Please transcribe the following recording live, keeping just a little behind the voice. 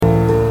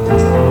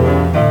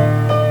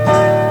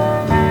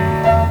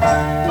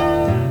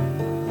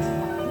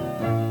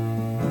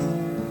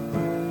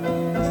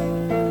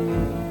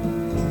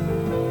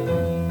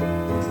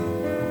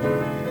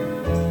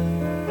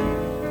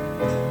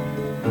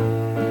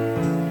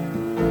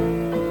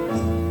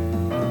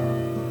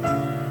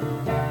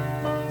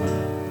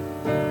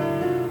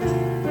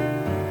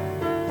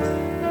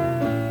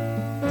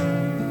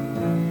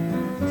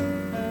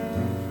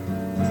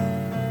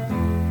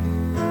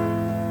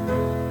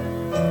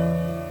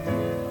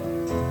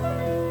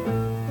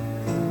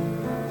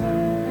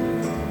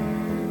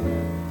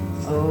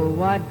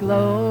what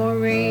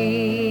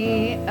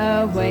glory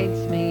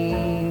awaits me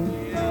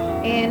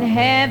in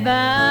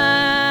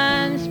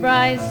heaven's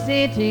bright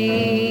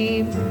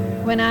city.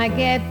 When I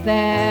get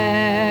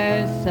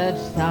there, such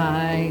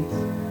sights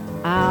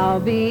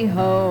I'll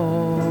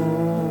behold.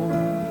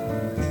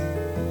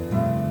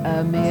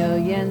 A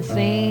million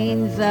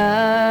scenes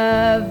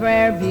of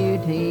rare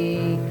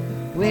beauty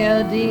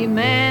will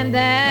demand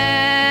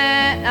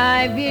that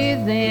I view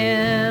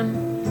them.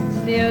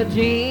 Still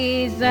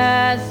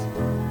Jesus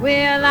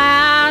will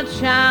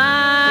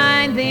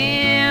outshine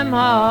them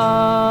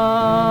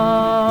all.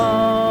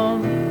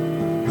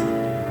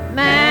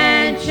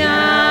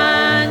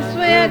 Mansions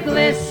will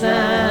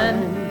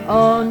glisten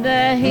on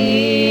the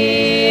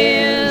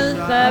hills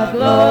of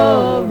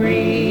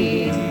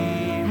glory.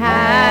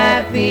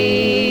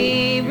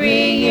 Happy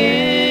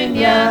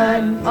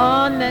reunion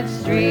on the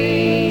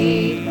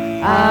street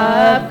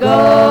of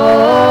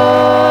gold.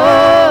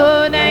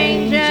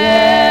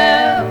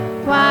 Angel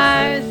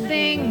choir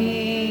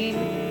singing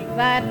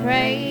glad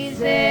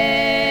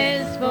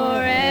praises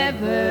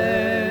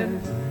forever.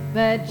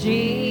 But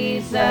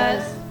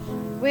Jesus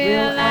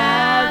will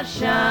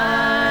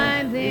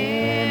outshine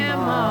them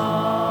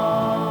all.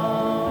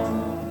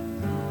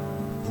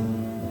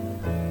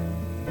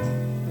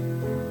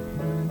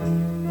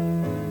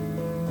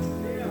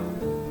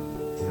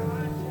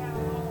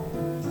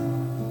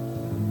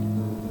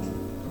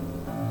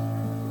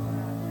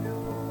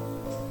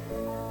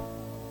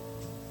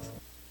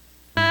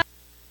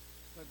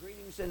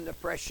 Greetings in the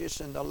precious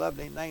and the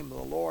lovely name of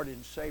the Lord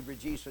and Savior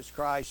Jesus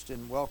Christ,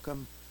 and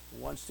welcome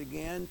once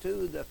again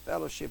to the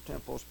Fellowship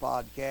Temples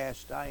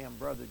podcast. I am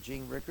Brother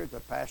Gene Rickard, the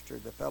pastor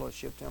of the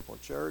Fellowship Temple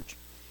Church,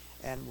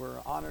 and we're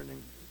honored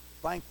and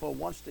thankful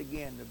once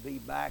again to be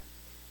back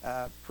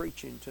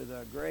preaching to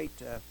the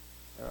great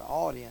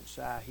audience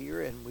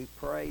here, and we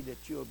pray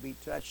that you'll be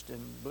touched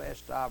and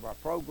blessed by our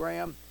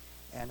program.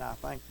 And I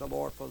thank the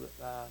Lord for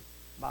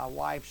my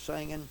wife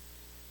singing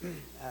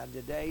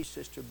today,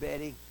 Sister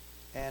Betty.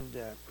 And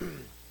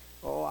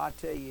oh, I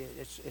tell you,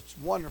 it's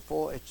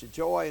wonderful. It's a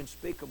joy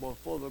unspeakable,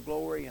 full of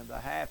glory, and the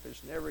half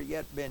has never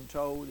yet been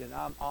told. And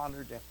I'm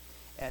honored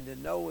to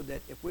know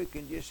that if we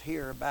can just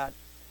hear about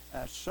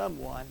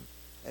someone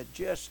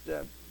just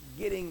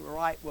getting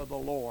right with the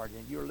Lord,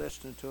 and you're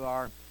listening to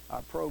our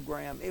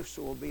program, it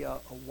will be a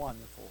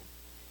wonderful.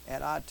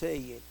 And I tell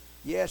you,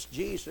 yes,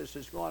 Jesus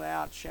is going to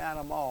outshine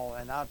them all.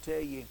 And I'll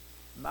tell you,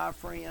 my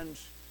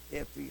friends,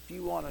 if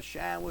you want to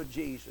shine with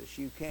Jesus,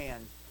 you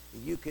can.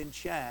 You can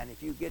shine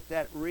if you get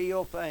that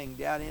real thing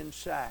down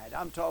inside.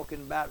 I'm talking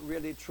about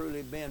really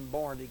truly being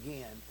born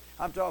again.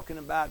 I'm talking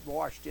about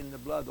washed in the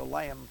blood of the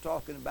Lamb. I'm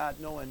talking about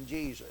knowing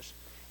Jesus.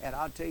 And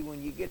I'll tell you,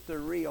 when you get the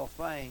real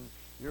thing,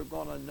 you're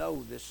going to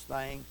know this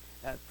thing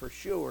for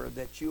sure,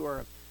 that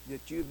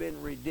you've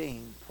been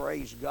redeemed.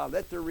 Praise God.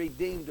 Let the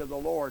redeemed of the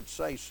Lord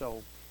say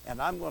so.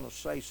 And I'm going to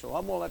say so.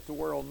 I'm going to let the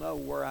world know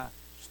where I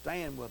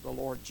stand with the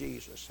Lord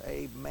Jesus.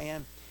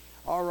 Amen.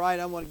 All right,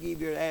 I'm going to give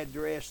you an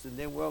address, and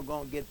then we're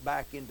going to get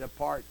back into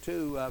part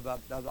 2 of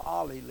the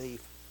Olive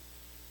Leaf.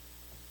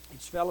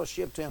 It's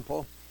Fellowship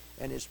Temple,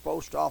 and it's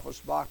Post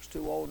Office Box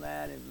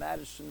 209 in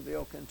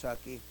Madisonville,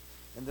 Kentucky,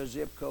 and the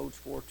zip code's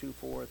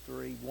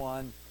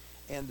 42431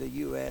 in the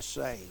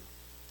USA.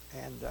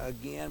 And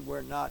again,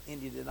 we're not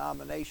any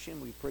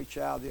denomination. We preach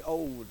out of the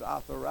old,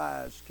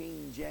 authorized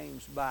King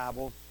James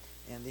Bible,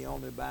 and the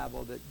only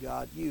Bible that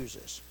God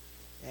uses.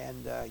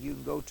 And you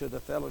can go to the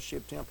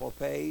Fellowship Temple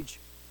page,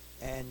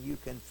 and you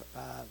can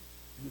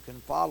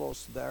follow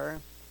us there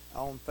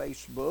on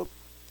Facebook,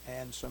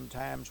 and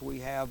sometimes we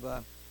have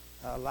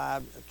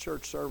live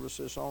church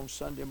services on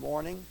Sunday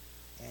morning,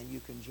 and you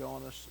can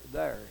join us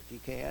there if you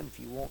can, if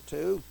you want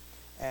to.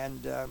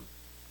 And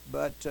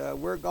but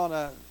we're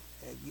gonna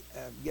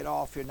get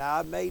off here now.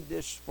 I made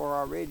this for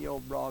our radio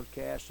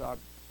broadcast, our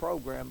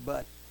program,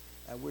 but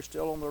we're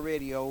still on the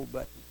radio,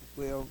 but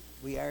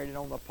we aired it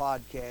on the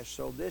podcast.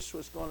 So this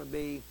was going to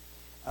be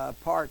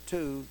part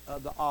 2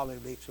 of the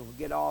Olive Leaf. So we'll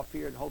get off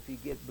here and hope you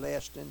get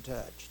blessed and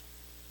touched.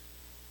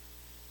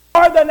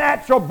 Are the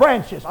natural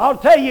branches. I'll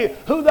tell you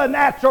who the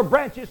natural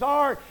branches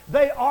are.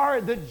 They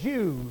are the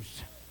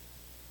Jews.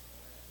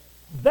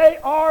 They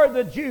are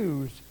the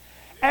Jews.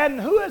 And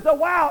who is the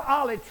wild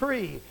olive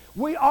tree?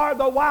 We are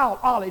the wild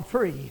olive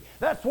tree.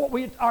 That's what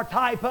we are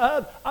type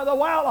of the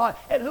wild olive.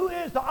 And who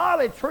is the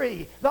olive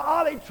tree? The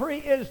olive tree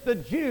is the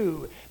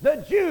Jew.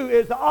 The Jew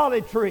is the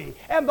olive tree.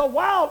 And the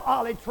wild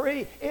olive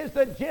tree is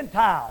the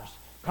Gentiles.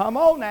 Come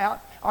on now.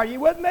 Are you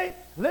with me?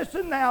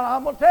 Listen now.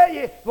 I'm going to tell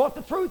you what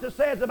the truth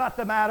says about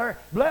the matter.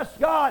 Bless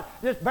God.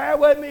 Just bear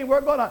with me.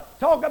 We're going to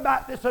talk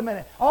about this a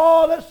minute.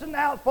 Oh, listen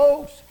now,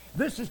 folks.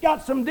 This has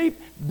got some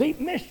deep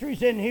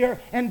mysteries in here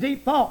and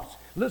deep thoughts.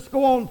 Let's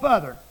go on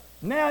further.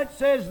 Now it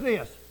says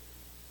this.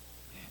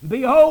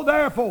 Behold,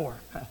 therefore,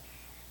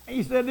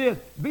 he said this,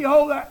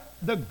 behold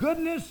the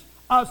goodness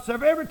of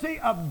severity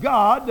of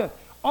God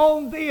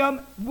on them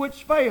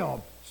which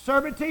fail.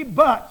 Severity,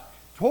 but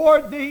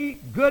toward thee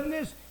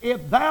goodness,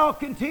 if thou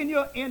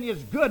continue in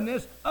his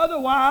goodness,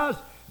 otherwise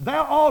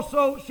thou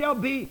also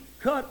shalt be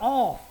cut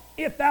off.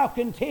 if thou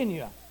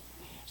continue.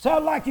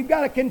 Sounds like you've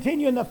got to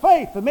continue in the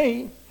faith for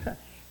me.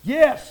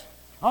 Yes,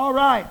 all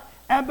right.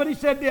 But he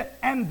said,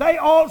 and they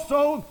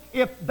also,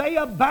 if they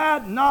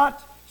abide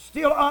not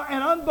still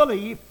in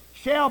unbelief,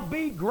 shall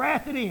be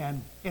grafted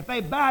in, if they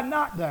abide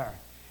not there.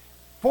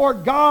 For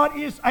God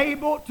is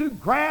able to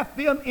graft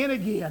them in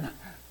again.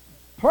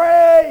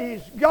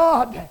 Praise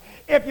God.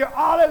 If your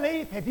olive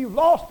leaf, if you've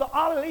lost the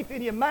olive leaf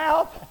in your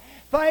mouth,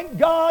 thank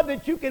God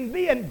that you can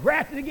be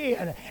engrafted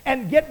again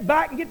and get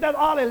back and get that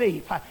olive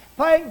leaf.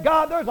 Thank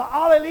God there's an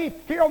olive leaf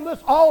here on this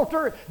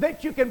altar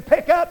that you can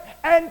pick up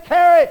and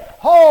carry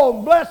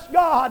home. Bless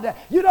God.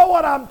 You know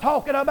what I'm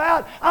talking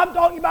about. I'm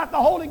talking about the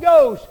Holy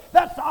Ghost.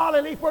 That's the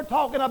olive leaf we're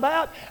talking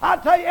about. I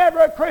tell you,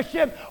 every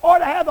Christian ought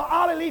to have the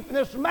olive leaf in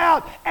his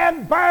mouth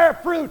and bear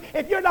fruit.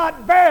 If you're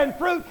not bearing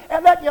fruit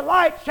and let your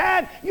light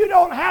shine, you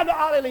don't have the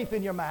olive leaf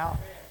in your mouth.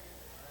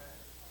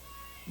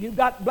 You've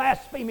got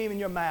blasphemy in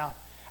your mouth.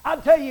 I'll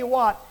tell you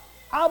what,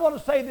 I want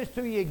to say this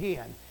to you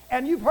again.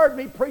 And you've heard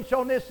me preach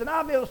on this, and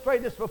I've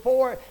illustrated this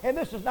before, and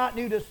this is not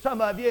new to some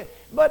of you,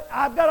 but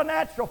I've got a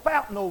natural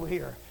fountain over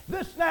here.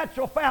 This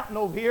natural fountain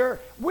over here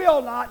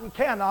will not and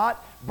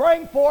cannot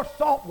bring forth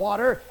salt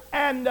water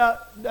and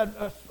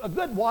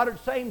good water at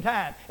the same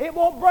time. It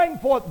won't bring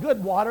forth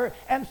good water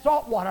and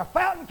salt water. A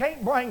fountain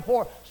can't bring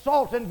forth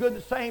salt and good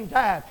at the same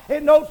time.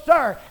 No,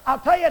 sir. I'll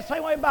tell you the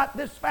same way about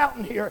this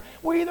fountain here.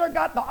 We either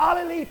got the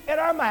olive leaf in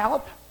our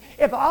mouth.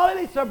 If the olive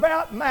leaf's in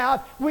our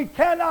mouth, we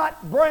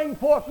cannot bring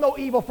forth no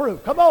evil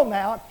fruit. Come on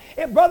now.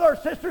 If brother or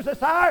sister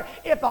desire,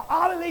 if the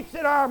olive leaf's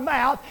in our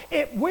mouth,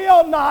 it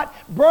will not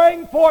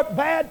bring forth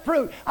bad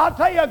fruit. I'll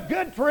tell you, a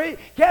good tree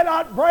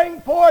cannot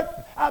bring forth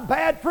a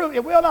bad fruit.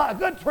 It will not. A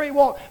good tree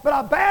won't.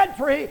 But a bad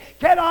tree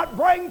cannot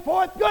bring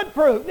forth good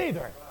fruit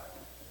neither.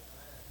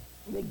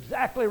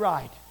 Exactly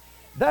right.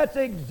 That's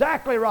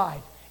exactly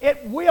right.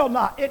 It will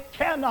not. It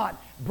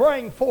cannot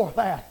bring forth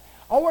that.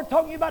 Oh, we're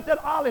talking about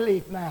that olive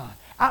leaf now.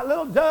 A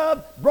little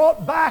dove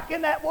brought back,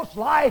 and that was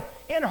life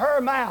in her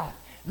mouth.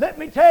 Let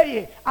me tell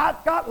you,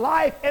 I've got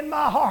life in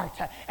my heart,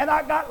 and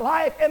I've got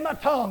life in my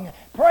tongue.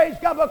 Praise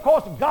God,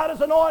 because God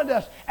has anointed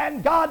us,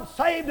 and God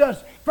saved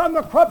us from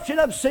the corruption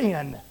of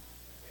sin.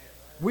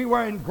 We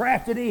were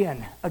engrafted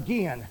in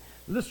again.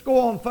 Let's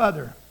go on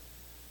further.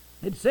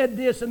 It said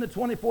this in the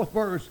 24th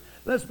verse.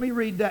 Let me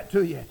read that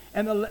to you.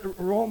 And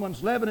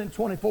Romans 11 and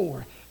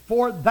 24.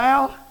 For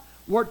thou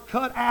wert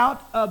cut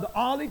out of the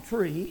olive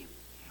tree,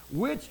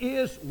 which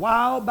is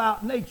wild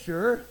about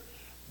nature,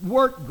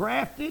 wert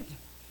grafted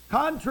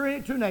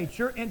contrary to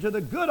nature into the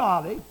good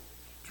olive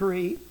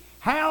tree.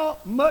 How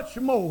much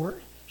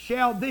more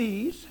shall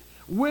these,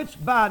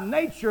 which by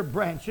nature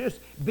branches,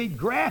 be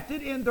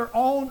grafted in their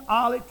own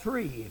olive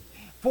tree?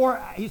 For,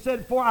 he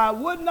said, for I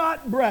would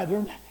not,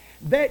 brethren,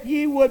 that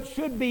ye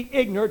should be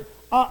ignorant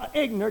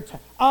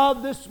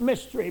of this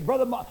mystery.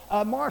 Brother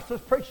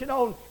Marshall's preaching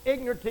on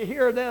ignorant to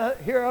hear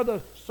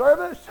the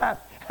service.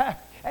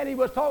 And he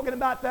was talking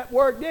about that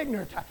word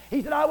ignorant.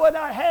 He said, I would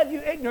not have you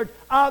ignorant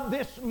of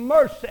this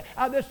mercy,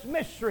 of this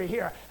mystery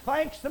here.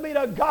 Thanks be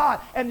to God.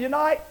 And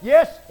tonight,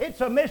 yes, it's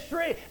a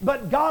mystery,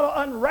 but God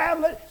will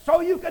unravel it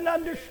so you can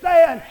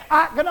understand.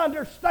 I can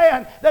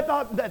understand that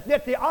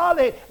the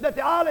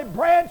olive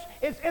branch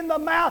is in the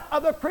mouth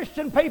of the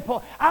Christian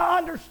people. I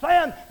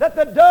understand that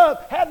the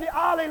dove had the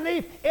olive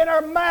leaf in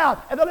her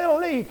mouth, and the little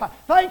leaf.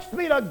 Thanks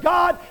be to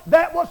God,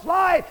 that was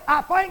life.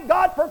 I thank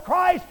God for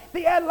Christ.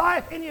 He had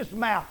life in his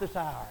mouth this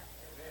hour.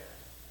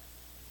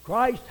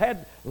 Christ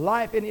had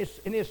life in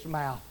his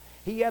mouth.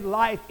 He had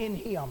life in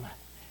him.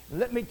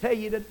 Let me tell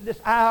you that this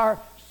hour,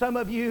 some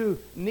of you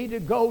need to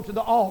go to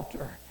the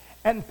altar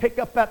and pick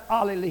up that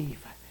olive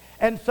leaf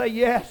and say,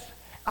 yes,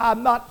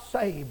 I'm not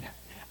saved.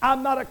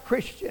 I'm not a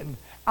Christian.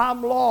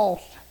 I'm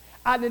lost.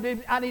 I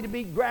need to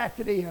be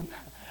grafted in.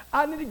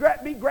 I need to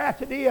be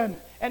grafted in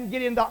and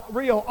get in the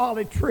real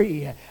olive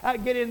tree.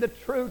 Get in the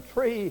true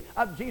tree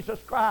of Jesus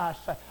Christ.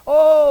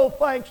 Oh,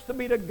 thanks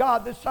be to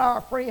God this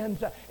hour,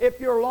 friends. If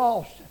you're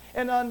lost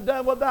and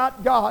undone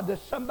without God,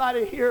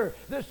 somebody here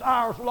this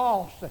hour's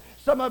lost.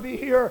 Some of you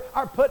here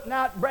are putting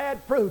out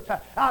bad fruit.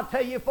 I'll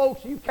tell you,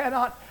 folks, you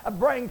cannot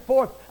bring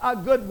forth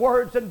good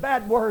words and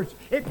bad words.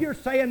 If you're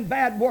saying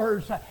bad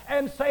words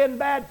and saying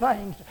bad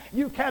things,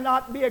 you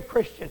cannot be a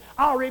Christian.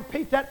 I'll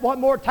repeat that one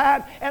more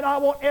time, and I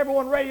want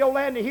everyone in Radio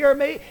Land to hear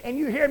me, and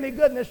you hear me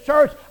good in this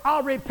church.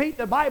 I'll repeat.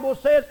 The Bible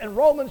says in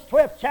Romans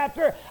 12th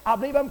chapter, I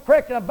believe I'm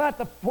correct in about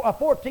the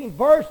 14th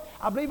verse.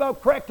 I believe I'm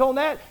correct on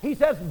that. He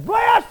says,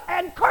 bless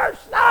and curse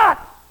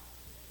not.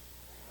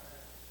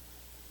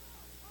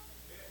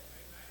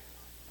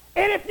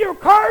 And if you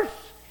curse,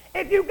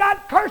 if you've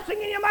got cursing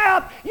in your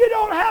mouth, you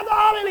don't have the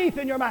olive leaf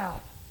in your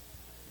mouth.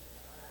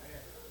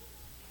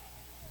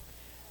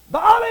 The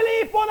olive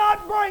leaf will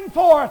not bring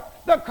forth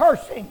the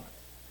cursing.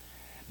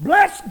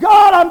 Bless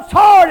God, I'm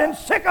tired and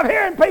sick of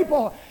hearing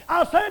people.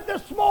 I said it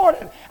this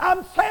morning.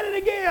 I'm saying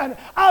it again.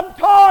 I'm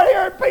tired of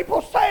hearing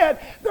people saying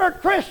they're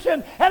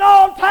Christian and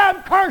all the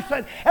time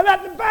cursing and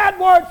letting the bad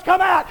words come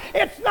out.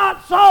 It's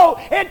not so.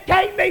 It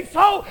can't be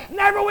so.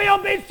 Never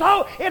will be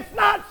so. It's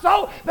not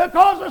so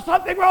because there's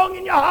something wrong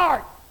in your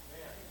heart.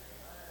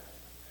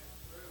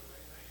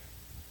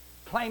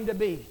 Claim to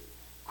be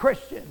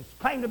Christians.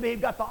 Claim to be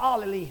you've got the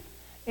olive leaf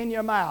in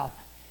your mouth.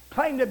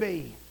 Claim to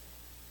be.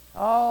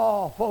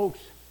 Oh, folks.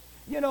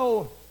 You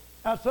know,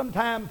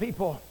 sometimes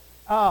people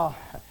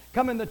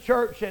come in the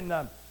church and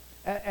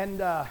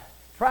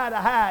try to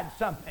hide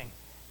something,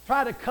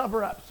 try to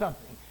cover up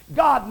something.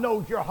 God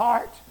knows your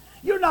heart.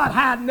 You're not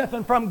hiding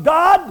nothing from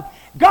God.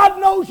 God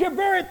knows your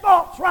very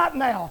thoughts right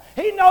now.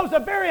 He knows the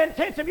very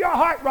intents of your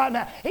heart right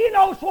now. He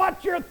knows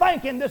what you're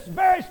thinking this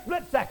very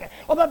split second.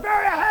 Well, the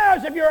very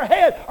hairs of your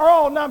head are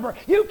all numbered.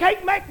 You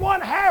can't make one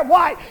hair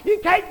white. You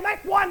can't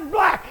make one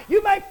black.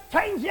 You may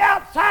change the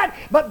outside,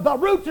 but the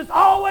roots is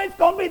always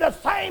going to be the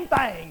same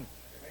thing.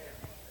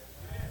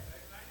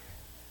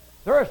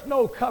 There is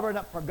no covering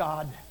up for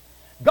God.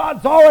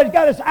 God's already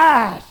got his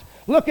eyes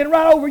looking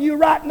right over you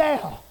right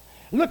now.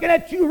 Looking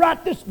at you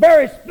right this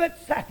very split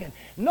second,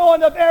 knowing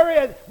the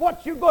very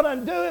what you're going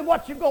to do and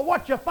what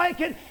you're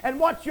thinking and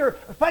what you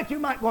think you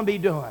might want to be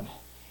doing.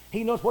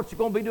 He knows what you're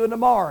going to be doing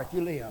tomorrow if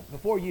you live,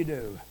 before you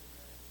do.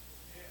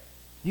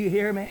 You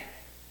hear me?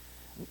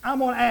 I'm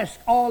going to ask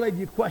all of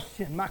you a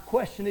question. My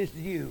question is to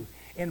you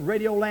in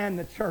Radio Land,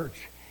 the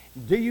church.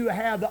 Do you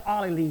have the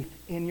olive leaf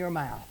in your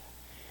mouth?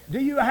 Do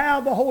you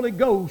have the Holy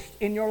Ghost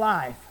in your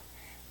life?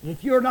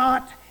 If you're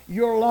not,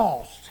 you're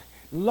lost.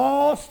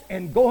 Lost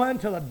and going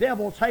to the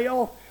devil's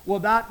hell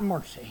without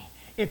mercy.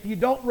 If you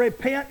don't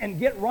repent and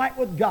get right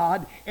with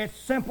God, it's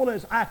simple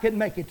as I can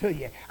make it to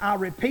you. I'll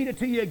repeat it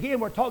to you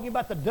again. We're talking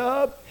about the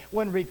dove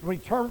when we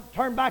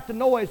turned back to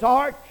Noah's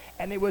ark,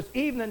 and it was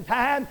evening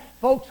time.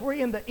 Folks, we're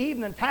in the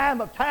evening time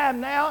of time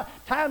now.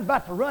 Time's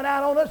about to run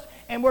out on us,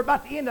 and we're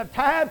about the end of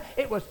time.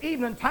 It was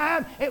evening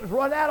time. It was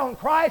run out on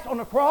Christ on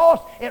the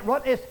cross.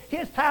 It's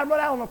his time run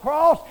out on the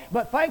cross.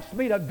 But thanks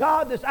be to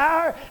God this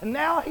hour, and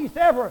now he's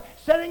ever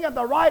sitting at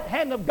the right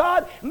hand of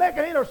God,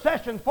 making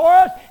intercession for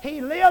us.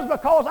 He lives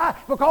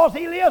because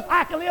he lives,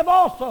 I can live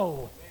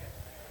also.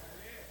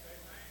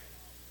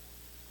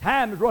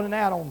 Time is running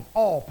out on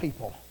all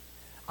people.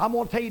 I'm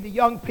going to tell you, the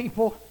young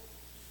people,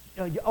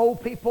 the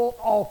old people,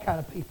 all kind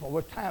of people,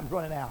 where time's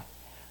running out.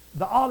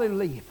 The olive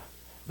leaf.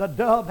 The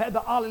dove had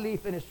the olive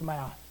leaf in its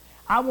mouth.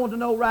 I want to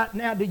know right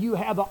now, do you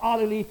have the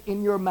olive leaf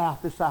in your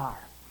mouth this hour?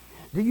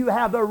 Do you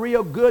have the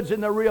real goods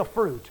and the real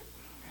fruit?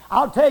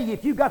 I'll tell you,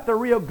 if you got the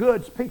real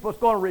goods, people's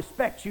going to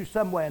respect you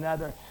some way or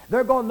another.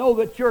 They're going to know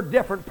that you're a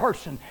different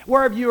person.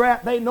 Wherever you're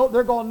at, they're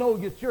going to know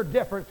that you're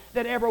different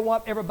than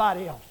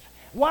everybody else.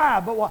 Why?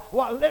 But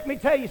let me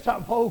tell you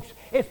something, folks.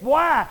 It's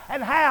why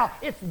and how.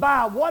 It's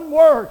by one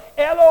word,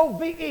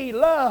 L-O-V-E,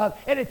 love.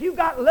 And if you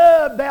got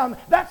love down,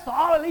 that's the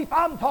olive leaf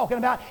I'm talking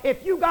about.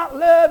 If you got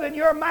love in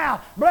your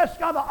mouth, bless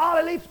God, the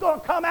olive leaf's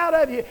going to come out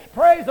of you.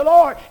 Praise the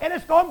Lord. And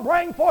it's going to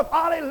bring forth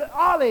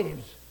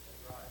olives.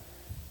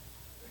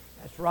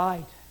 That's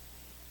right.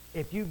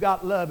 If you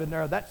got love in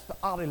there, that's the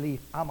olive leaf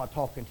I'm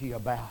talking to you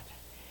about.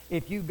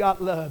 If you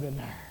got love in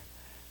there,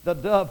 the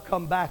dove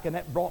come back and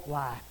that brought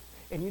life.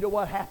 And you know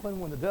what happened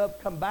when the dove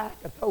come back?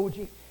 I told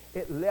you,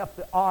 it left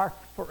the ark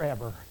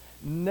forever.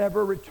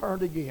 Never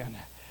returned again.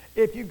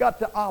 If you got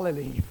the olive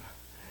leaf,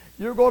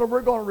 we're going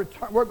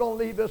to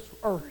leave this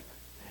earth.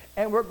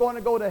 And we're going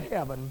to go to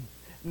heaven.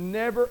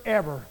 Never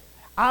ever.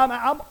 I'm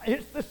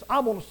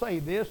going to say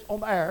this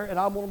on the air, and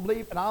I'm going to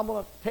believe, and I'm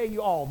going to tell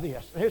you all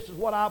this. This is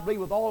what I believe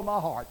with all of my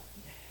heart.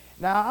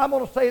 Now, I'm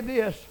going to say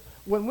this.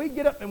 When we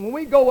get up and when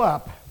we go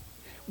up,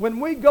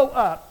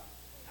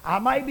 I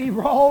might be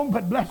wrong,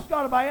 but bless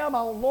God if I am,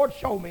 Lord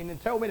show me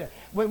and tell me that.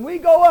 When we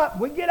go up,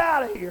 we get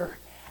out of here,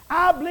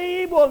 I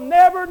believe we'll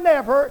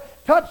never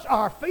touch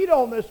our feet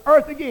on this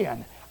earth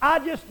again. I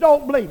just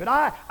don't believe it.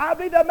 I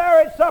believe the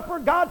marriage supper,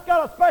 God's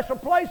got a special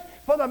place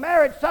for the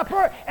marriage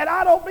supper, and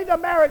I don't believe the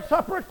marriage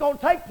supper is going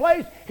to take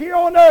place here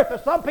on earth.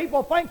 As some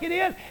people think it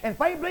is, and if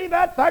they believe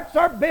that, that's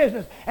their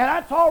business. And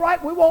that's all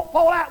right, we won't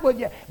fall out with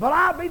you. But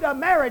I believe the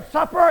marriage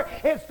supper,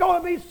 it's going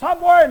to be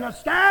somewhere in the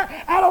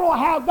sky. I don't know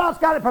how God's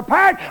got it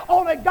prepared.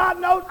 Only God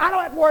knows. I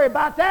don't have to worry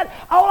about that.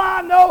 All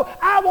I know,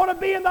 I want to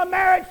be in the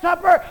marriage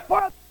supper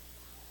for...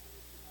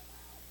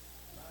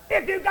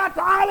 If you got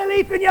the olive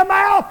leaf in your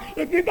mouth,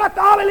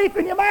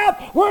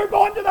 we're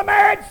going to the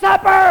marriage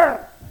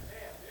supper.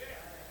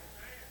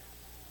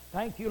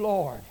 Thank you,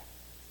 Lord.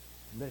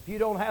 But if you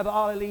don't have the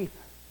olive leaf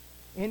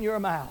in your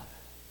mouth,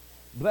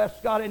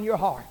 bless God in your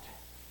heart.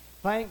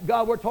 Thank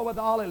God we're talking about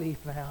the olive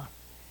leaf now.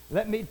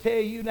 Let me tell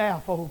you now,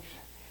 folks,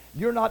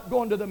 you're not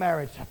going to the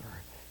marriage supper.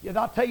 And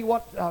I'll tell you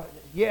what,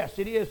 yes,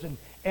 it is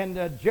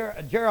in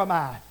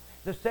Jeremiah,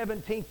 the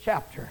 17th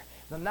chapter,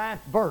 the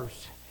 9th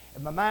verse.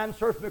 If my mind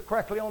serves me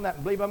correctly on that,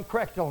 and believe I'm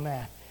correct on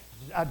that.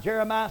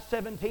 Jeremiah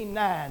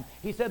 17:9.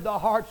 He said, the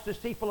heart's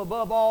deceitful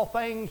above all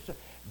things,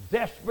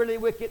 desperately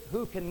wicked,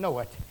 who can know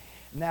it?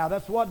 Now,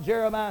 that's what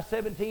Jeremiah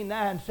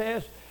 17:9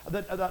 says.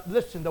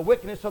 Listen, the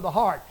wickedness of the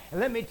heart. And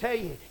let me tell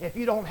you, if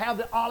you don't have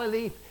the olive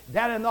leaf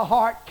down in the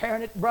heart,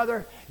 carrying it,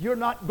 brother, you're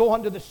not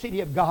going to the city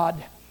of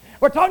God.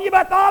 We're talking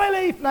about the olive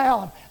leaf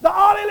now. The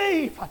olive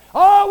leaf.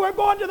 Oh, we're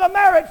going to the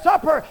marriage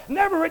supper.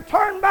 Never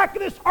return back to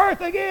this earth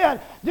again.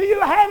 Do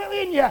you have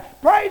it in you?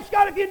 Praise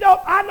God. If you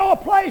don't, I know a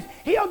place.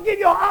 He'll give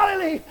you an olive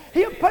leaf.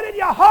 He'll put it in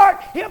your heart.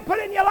 He'll put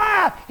it in your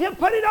life. He'll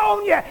put it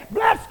on you.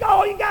 Bless God.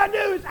 All you got to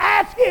do is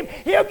ask Him.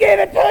 He'll give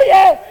it to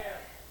you.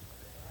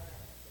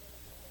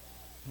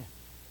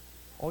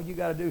 All you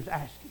got to do is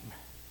ask Him.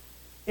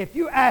 If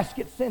you ask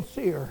it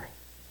sincere,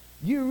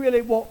 you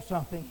really want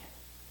something,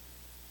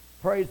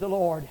 praise the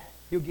Lord,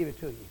 He'll give it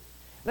to you.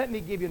 Let me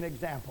give you an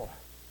example.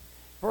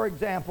 For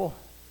example,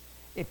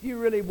 if you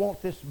really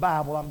want this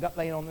Bible, I'm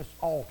laying on this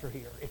altar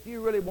here. If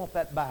you really want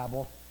that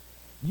Bible,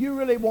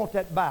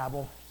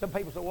 some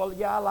people say, well,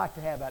 yeah, I like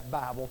to have that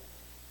Bible.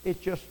 It's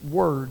just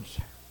words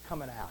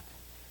coming out.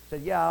 Say,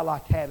 yeah, I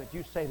like to have it.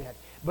 You say that.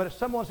 But if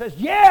someone says,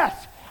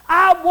 yes,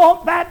 I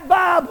want that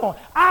Bible.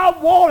 I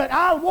want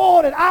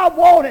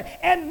it,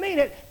 and mean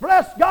it.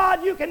 Bless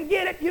God, you can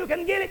get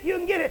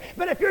it.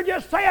 But if you're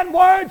just saying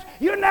words,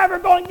 you're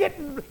not going to get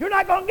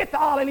the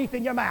olive leaf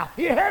in your mouth.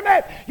 You hear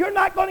me? You're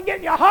not going to get it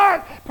in your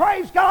heart.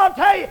 Praise God, I'll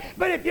tell you.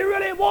 But if you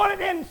really want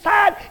it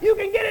inside, you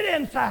can get it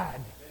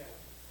inside.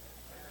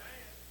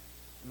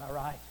 Am I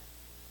right?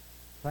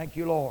 Thank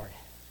you, Lord.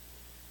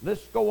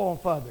 Let's go on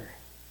further.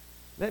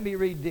 Let me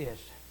read this.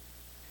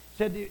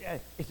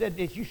 It said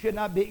that you should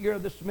not be ignorant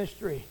of this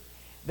mystery,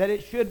 that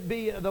it should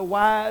be the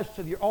wise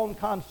to your own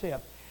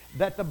concept,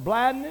 that the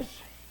blindness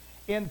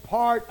in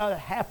part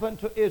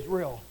happened to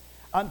Israel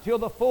until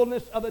the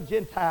fullness of the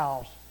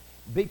Gentiles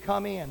be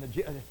come in.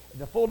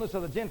 The fullness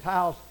of the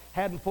Gentiles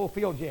hadn't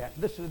fulfilled yet.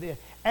 Listen to this.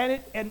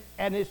 And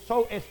it's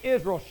so as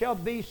Israel shall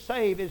be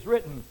saved, is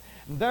written,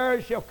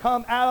 there shall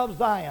come out of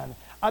Zion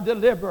a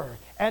deliverer,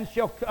 and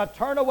shall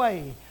turn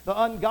away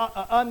the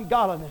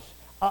ungodliness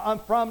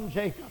from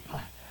Jacob.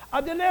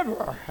 A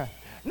deliverer.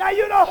 Now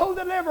you know who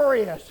the deliverer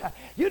is.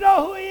 You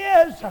know who He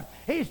is.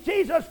 He's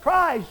Jesus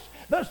Christ,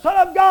 the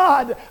Son of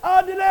God,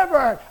 a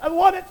deliverer, and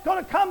one that's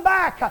going to come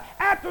back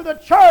after the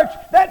church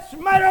that's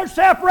made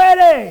herself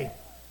ready.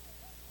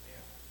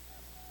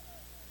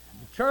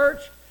 The church,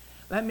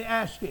 let me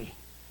ask you,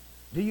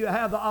 do you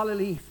have the olive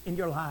leaf in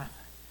your life?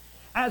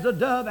 As a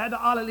dove had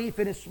the olive leaf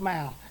in its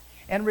mouth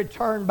and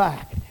returned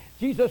back,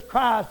 Jesus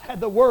Christ had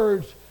the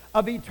words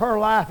of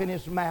eternal life in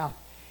His mouth.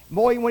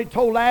 Boy, when He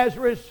told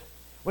Lazarus,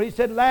 when He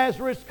said,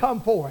 Lazarus,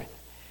 come forth.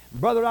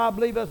 Brother, I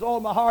believe that's all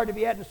in my heart. If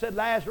He hadn't said,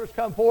 Lazarus,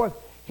 come forth,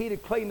 He'd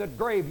have cleaned the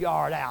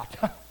graveyard out.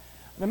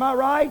 Am I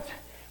right?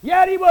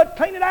 Yet He would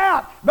clean it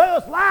out. But it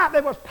was life.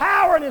 There was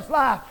power in His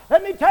life.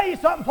 Let me tell you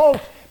something,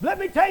 folks. Let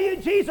me tell you,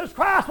 Jesus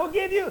Christ will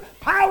give you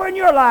power in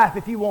your life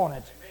if you want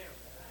it.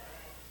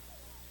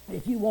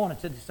 If you want it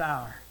to this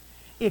hour.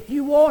 If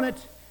you want it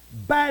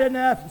bad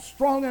enough,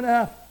 strong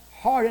enough,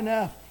 hard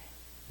enough,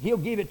 He'll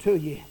give it to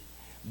you.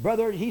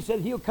 Brother, He said,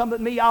 He'll come to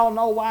me, I'll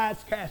know why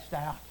it's cast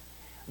out.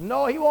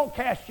 No, He won't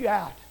cast you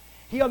out.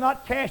 He'll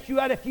not cast you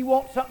out if you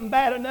want something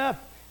bad enough,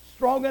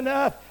 strong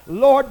enough.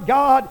 Lord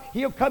God,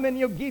 He'll come in and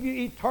He'll give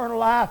you eternal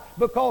life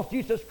because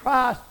Jesus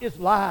Christ is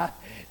life.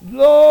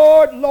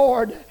 Lord,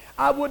 Lord,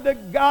 I would to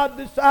God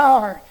this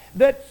hour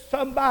that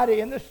somebody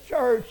in this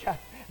church,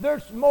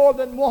 there's more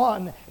than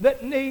one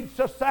that needs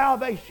a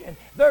salvation.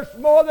 There's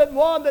more than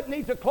one that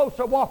needs a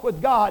closer walk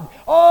with God.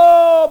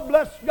 Oh,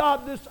 bless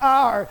God this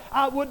hour.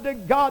 I would to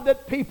God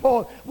that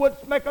people would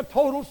make a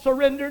total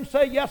surrender and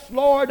say, yes,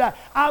 Lord,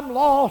 I'm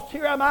lost.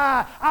 Here am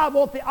I. I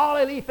want the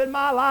olive leaf in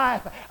my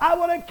life. I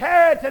want to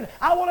carry it, and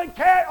I want to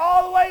carry it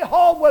all the way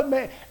home with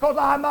me because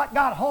I have not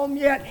got home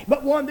yet.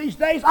 But one of these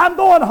days, I'm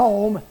going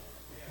home.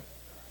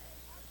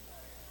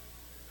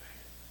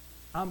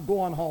 I'm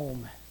going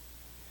home.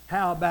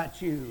 How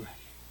about you?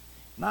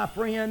 My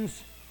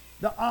friends,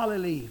 the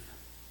olive leaf.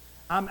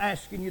 I'm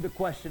asking you the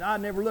question. I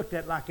never looked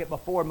at it like it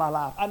before in my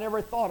life. I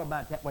never thought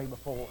about it that way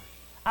before.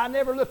 I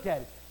never looked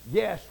at it.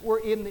 Yes, we're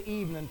in the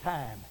evening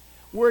time.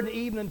 We're in the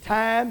evening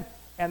time,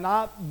 and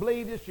I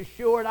believe this is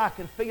sure, and I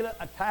can feel it.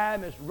 A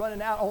time is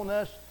running out on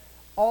us.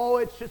 Oh,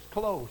 it's just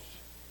close.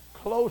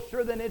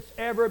 Closer than it's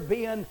ever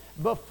been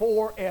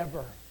before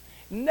ever.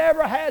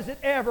 Never has it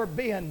ever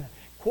been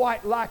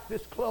quite like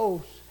this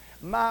close.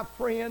 My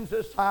friends,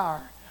 this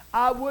hour,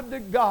 I would to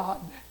God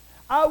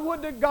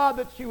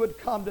that you would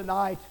come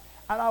tonight,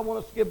 and I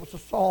want us to give us a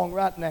song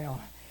right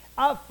now.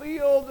 I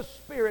feel the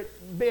Spirit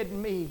bid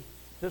me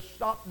to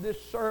stop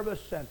this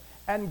service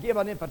and give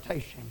an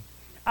invitation.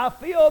 I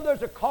feel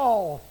there's a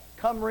call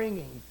come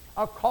ringing,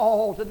 a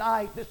call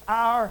tonight, this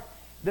hour,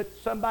 that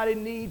somebody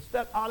needs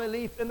that olive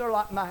leaf in their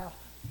mouth.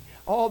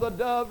 Oh, the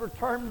dove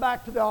returned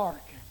back to the ark.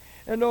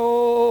 And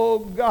oh,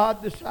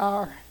 God, this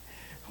hour,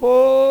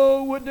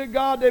 oh, would to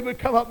God they would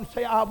come up and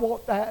say, I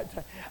want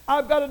that.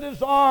 I've got a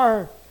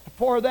desire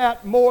for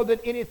that more than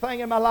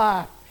anything in my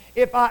life.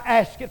 If I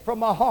ask it from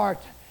my heart,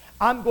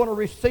 I'm going to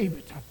receive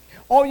it.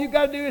 All you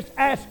got to do is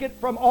ask it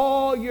from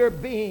all your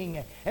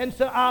being and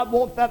say, I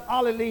want that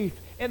olive leaf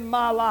in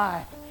my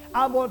life.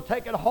 I'm going to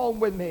take it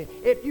home with me.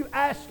 If you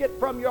ask it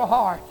from your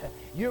heart,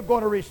 you're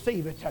going to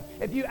receive it.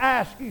 If you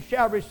ask, you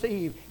shall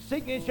receive.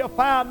 Seeking, you shall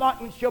find.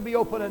 Knocking, shall be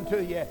open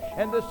unto you.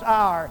 In this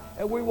hour,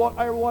 and we want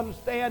everyone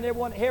to stand,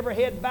 everyone, every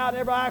head bowed,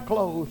 every eye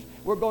closed.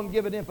 We're going to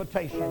give an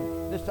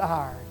invitation this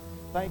hour.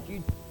 Thank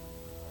you.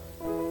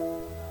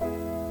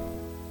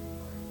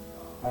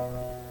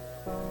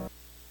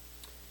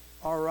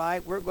 All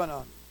right, we're going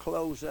to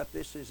close up.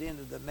 This is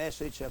into the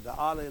message of the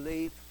olive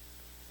leaf.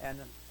 And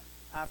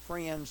my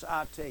friends,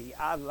 I tell you,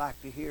 I'd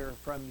like to hear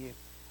from you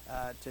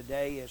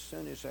today as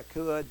soon as I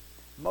could.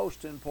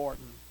 Most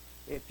important,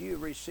 if you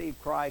receive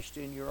Christ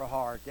in your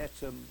heart,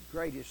 that's the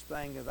greatest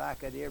thing that I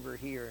could ever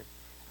hear.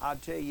 I'll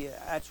tell you,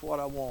 that's what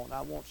I want.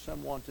 I want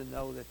someone to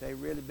know that they've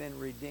really been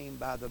redeemed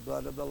by the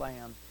blood of the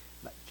Lamb.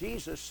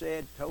 Jesus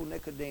said, told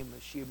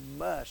Nicodemus, you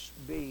must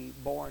be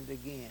born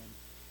again.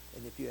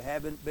 And if you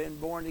haven't been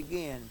born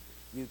again,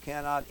 you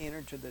cannot enter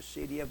into the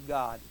city of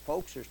God.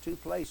 Folks, there's two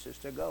places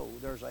to go.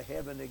 There's a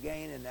heaven to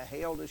gain and a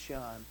hell to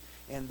shun.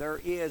 And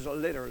there is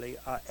literally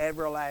an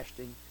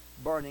everlasting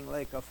burning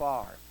lake of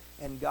fire.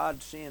 And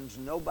God sends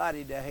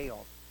nobody to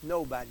hell.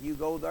 Nobody. You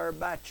go there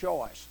by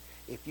choice.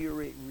 If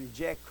you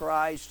reject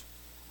Christ,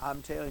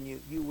 I'm telling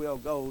you, you will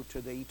go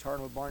to the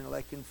eternal burning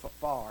lake of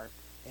fire.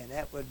 And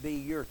that would be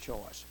your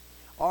choice.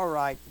 All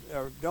right.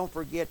 Don't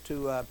forget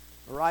to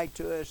write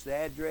to us. The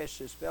address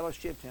is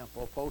Fellowship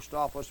Temple, Post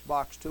Office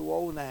Box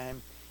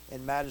 209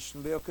 in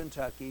Madisonville,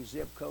 Kentucky.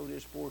 Zip code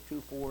is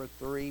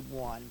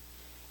 42431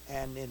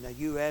 and in the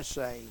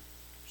USA.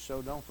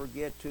 So don't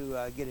forget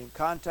to get in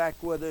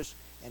contact with us.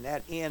 And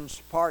that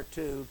ends part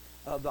 2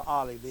 of the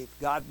olive leaf.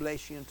 God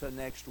bless you until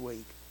next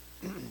week.